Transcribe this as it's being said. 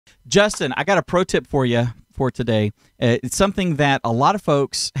Justin, I got a pro tip for you for today. It's something that a lot of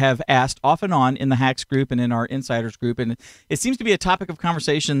folks have asked off and on in the Hacks group and in our Insiders group, and it seems to be a topic of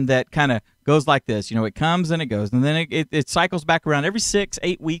conversation that kind of goes like this. You know, it comes and it goes, and then it cycles back around every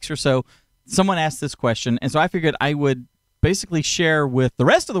 6-8 weeks or so. Someone asked this question, and so I figured I would basically share with the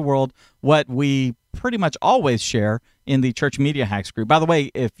rest of the world what we pretty much always share in the Church Media Hacks group. By the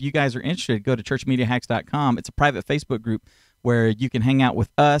way, if you guys are interested, go to churchmediahacks.com. It's a private Facebook group where you can hang out with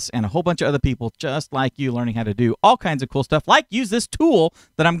us and a whole bunch of other people just like you, learning how to do all kinds of cool stuff, like use this tool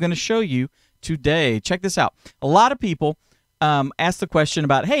that I'm going to show you today. Check this out. A lot of people ask the question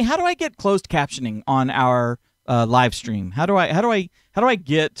about, hey, how do I get closed captioning on our live stream? How do I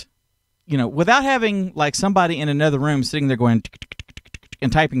get, you know, without having like somebody in another room sitting there going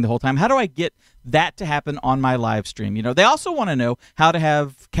and typing the whole time? How do I get that to happen on my live stream? You know, they also want to know how to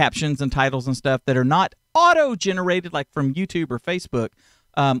have captions and titles and stuff that are not auto-generated like from YouTube or Facebook,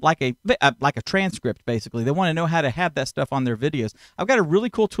 like a transcript, basically. They want to know how to have that stuff on their videos. I've got a really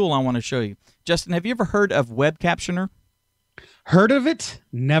cool tool I want to show you. Justin, have you ever heard of Web Captioner? Heard of it,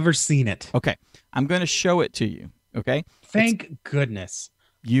 never seen it. Okay, I'm going to show it to you. Okay, thank goodness.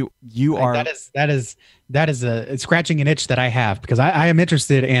 You are that is a scratching an itch that I have, because I am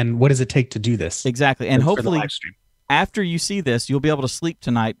interested in what does it take to do this exactly, and hopefully after you see this, you'll be able to sleep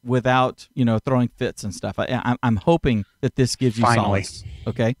tonight without, you know, throwing fits and stuff. I'm hoping that this gives you solace.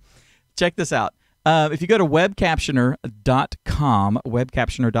 Okay, check this out. If you go to webcaptioner.com,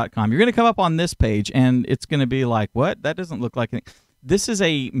 webcaptioner.com, you're going to come up on this page, and it's going to be like, what? That doesn't look like anything. This is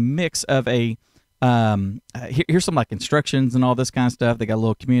a mix of a here's some like instructions and all this kind of stuff. They got a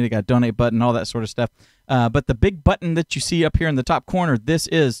little community, got a donate button, all that sort of stuff. But the big button that you see up here in the top corner, this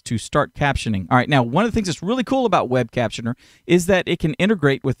is to start captioning. All right, now one of the things that's really cool about Web Captioner is that it can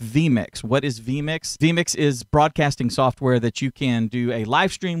integrate with vMix. What is vMix? vMix is broadcasting software that you can do a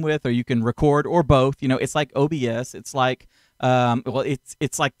live stream with, or you can record, or both. You know, it's like OBS. It's like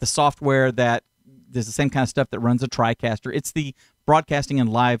it's like the software that there's the same kind of stuff that runs a TriCaster. It's the broadcasting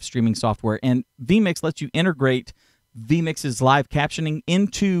and live streaming software, and vMix lets you integrate vMix's live captioning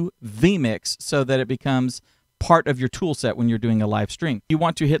into vMix so that it becomes part of your tool set when you're doing a live stream. You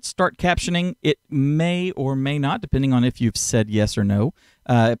want to hit start captioning. It may or may not, depending on if you've said yes or no,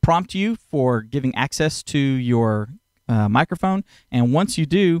 prompt you for giving access to your microphone, and once you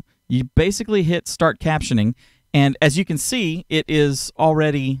do, you basically hit start captioning. And as you can see, it is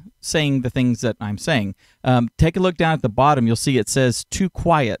already saying the things that I'm saying. Take a look down at the bottom. You'll see it says too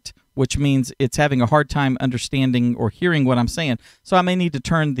quiet, which means it's having a hard time understanding or hearing what I'm saying. So I may need to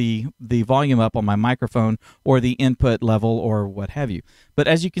turn the volume up on my microphone or the input level or what have you. But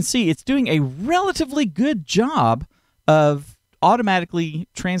as you can see, it's doing a relatively good job of automatically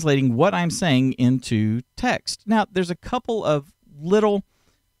translating what I'm saying into text. Now, there's a couple of little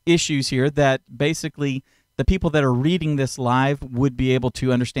issues here that basically the people that are reading this live would be able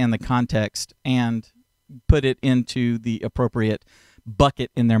to understand the context and put it into the appropriate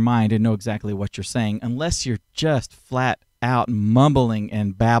bucket in their mind and know exactly what you're saying, unless you're just flat out mumbling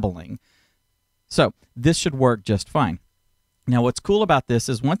and babbling. So this should work just fine. Now, what's cool about this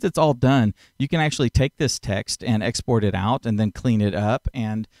is once it's all done, you can actually take this text and export it out and then clean it up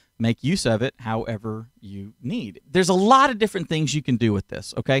and make use of it however you need. There's a lot of different things you can do with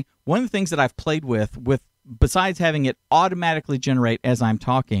this, okay? One of the things that I've played with besides having it automatically generate as I'm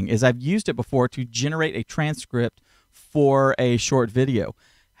talking, is I've used it before to generate a transcript for a short video.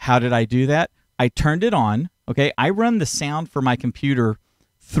 How did I do that? I turned it on, okay? I run the sound for my computer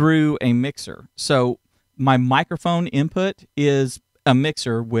through a mixer. So my microphone input is a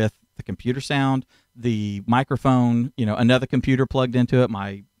mixer with the computer sound, the microphone, you know, another computer plugged into it,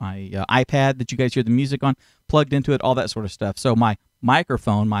 my iPad that you guys hear the music on plugged into it, all that sort of stuff. So my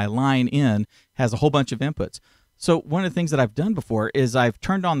microphone, my line in, has a whole bunch of inputs. So one of the things that I've done before is I've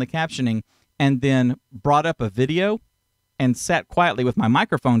turned on the captioning and then brought up a video and sat quietly with my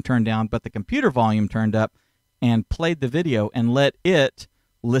microphone turned down but the computer volume turned up and played the video and let it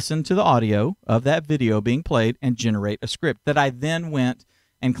listen to the audio of that video being played and generate a script that I then went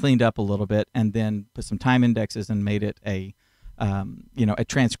and cleaned up a little bit and then put some time indexes and made it a a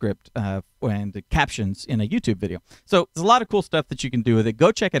transcript and the captions in a YouTube video. So there's a lot of cool stuff that you can do with it.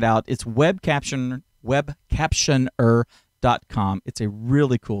 Go check it out. It's webcaptioner.com. It's a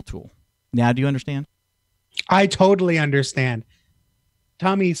really cool tool. Now, do you understand? I totally understand.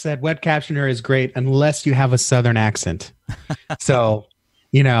 Tommy said Web Captioner is great unless you have a Southern accent. So,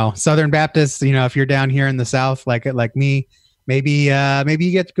 you know, Southern Baptists, you know, if you're down here in the South, like me, maybe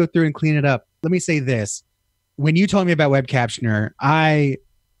you get to go through and clean it up. Let me say this. When you told me about Web Captioner, I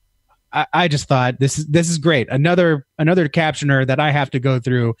I just thought this is great. Another captioner that I have to go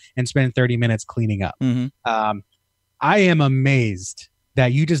through and spend 30 minutes cleaning up. I am amazed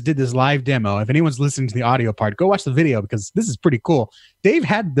that you just did this live demo. If anyone's listening to the audio part, go watch the video because this is pretty cool. Dave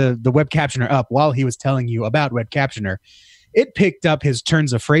had the web captioner up while he was telling you about web captioner. It picked up his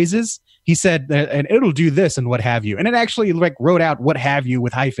turns of phrases. He said, and it'll do this and what have you. And it actually like wrote out what have you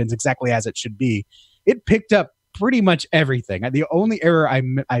with hyphens exactly as it should be. It picked up pretty much everything. The only error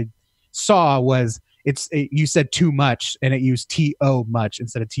I saw was you said too much and it used TO much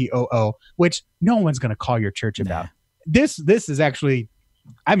instead of TOO, which no one's going to call your church about. This is actually,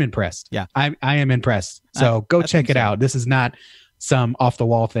 I'm impressed. Yeah. I am impressed. So go check it out. This is not some off the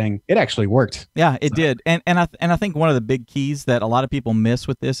wall thing. It actually worked. Yeah, it did. And I think one of the big keys that a lot of people miss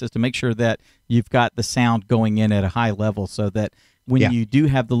with this is to make sure that you've got the sound going in at a high level so that when you do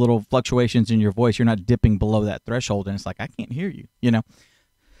have the little fluctuations in your voice, you're not dipping below that threshold and it's like, I can't hear you, you know.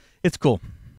 It's cool.